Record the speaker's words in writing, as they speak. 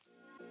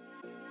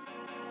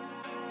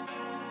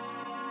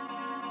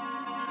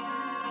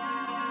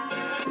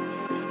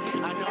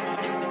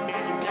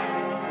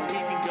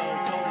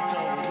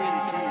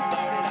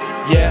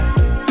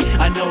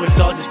know it's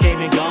all just came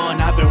and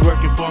gone. I've been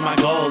working for my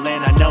goal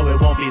and I know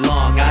it won't be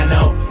long. I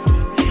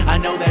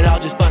know that I'll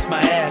just bust my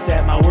ass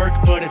at my work,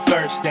 put it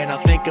first, and I'll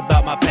think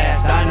about my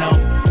past. I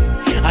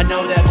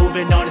know that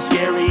moving on is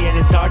scary and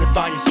it's hard to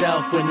find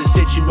yourself when the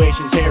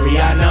situation's hairy.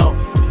 I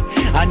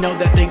know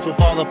that things will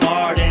fall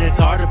apart and it's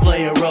hard to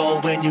play a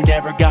role when you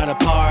never got a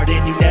part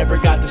and you never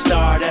got to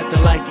start at the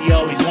life you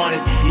always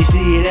wanted. You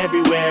see it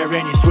everywhere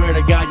and you swear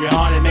to God you're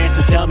haunted, man.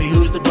 So tell me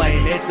who's to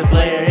blame? It's the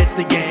player, it's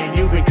the game.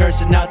 You've been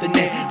cursing out the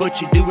name,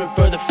 but you do it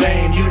for the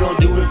fame. You don't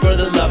do it for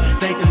the love.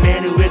 Thank the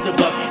man who is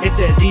above. It's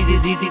as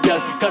easy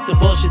does. Cut the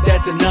bullshit,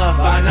 that's enough.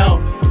 I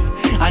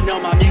know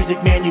my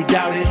music, man, you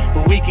doubt it,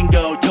 but we can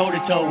go toe to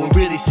toe. We'll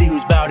really see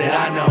who's bout it.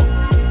 I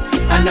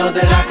know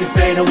that I can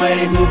fade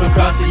away, move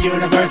across the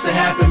universe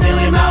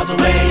 500,000 miles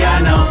away.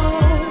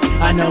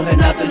 I know that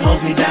nothing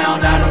holds me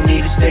down. I don't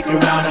need to stick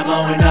around, I'm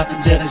owing nothing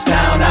to this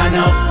town.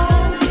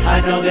 I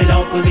know they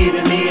don't believe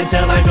in me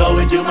until I go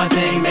and do my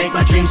thing, make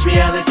my dreams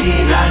reality.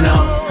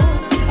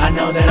 I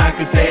know that I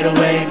can fade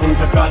away, move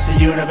across the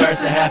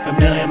universe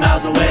 500,000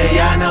 miles away.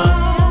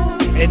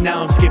 And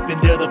now I'm skipping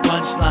to the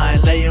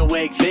punchline, lay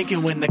awake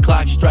thinking when the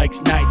clock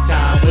strikes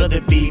nighttime, will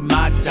it be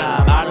my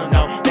time? I don't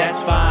know,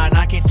 that's fine.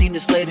 I can't seem to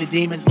slay the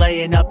demons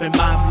laying up in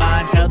my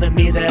mind, telling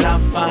me that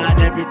I'm fine,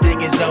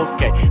 everything is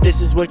okay.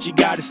 This is what you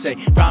gotta say,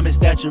 promise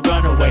that you'll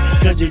run away,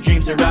 cause your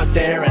dreams are out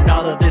there and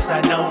all of this I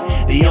know.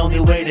 The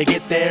only way to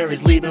get there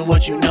is leaving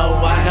what you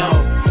know.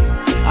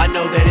 I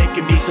know that it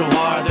can be so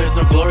hard, there's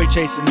no glory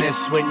chasing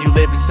this when you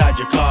live inside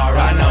your car.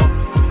 I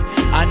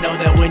know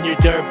that when you're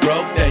dirt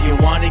broke that you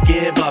wanna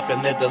give up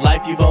and live the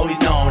life you've always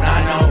known.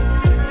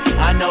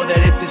 I know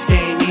that if this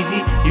came easy,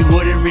 you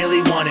wouldn't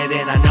really want it,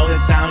 and I know that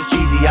sounds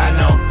cheesy. I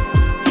know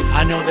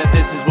that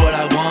this is what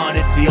I want.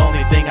 It's the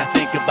only thing I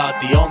think about,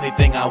 the only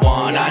thing I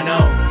want. I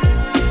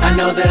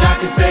know that I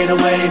can fade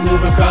away,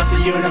 move across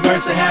the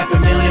universe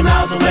 500,000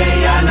 miles away.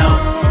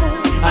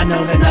 I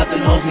know that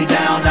nothing holds me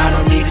down. I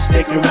don't need to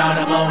stick around,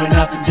 I'm owing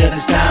nothing to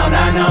this town.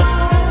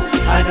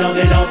 I know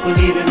they don't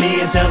believe in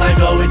me until I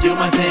go and do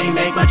my thing,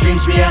 make my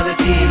dreams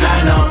reality.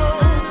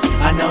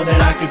 I know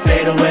that I can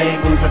fade away,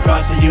 move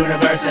across the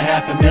universe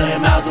 500,000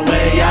 miles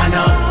away. I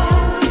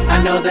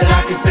know that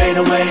I can fade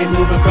away,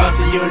 move across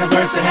the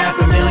universe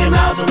 500,000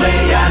 miles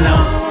away.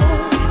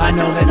 I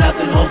know that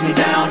nothing holds me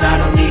down. I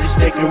don't need to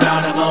stick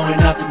around, I'm owing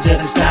nothing to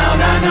this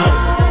town.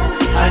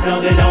 I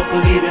know they don't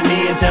believe in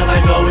me until I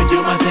go and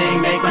do my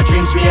thing, make my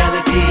dreams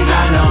reality.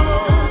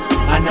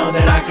 I know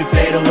that I can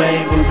fade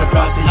away, move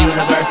across the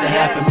universe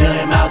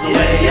 500,000 miles away.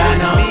 Yes,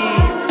 it's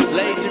me,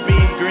 laser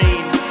beam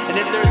green. And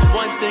if there's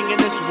one thing in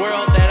this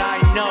world that I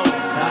know,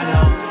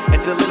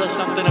 it's a little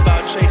something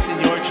about chasing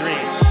your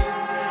dreams.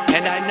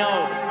 And I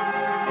know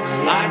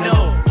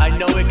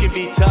it can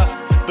be tough,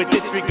 but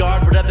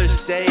disregard what others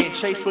say and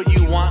chase what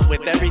you want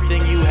with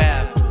everything you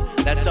have.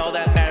 That's all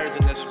that matters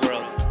in this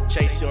world.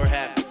 Chase your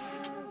happiness.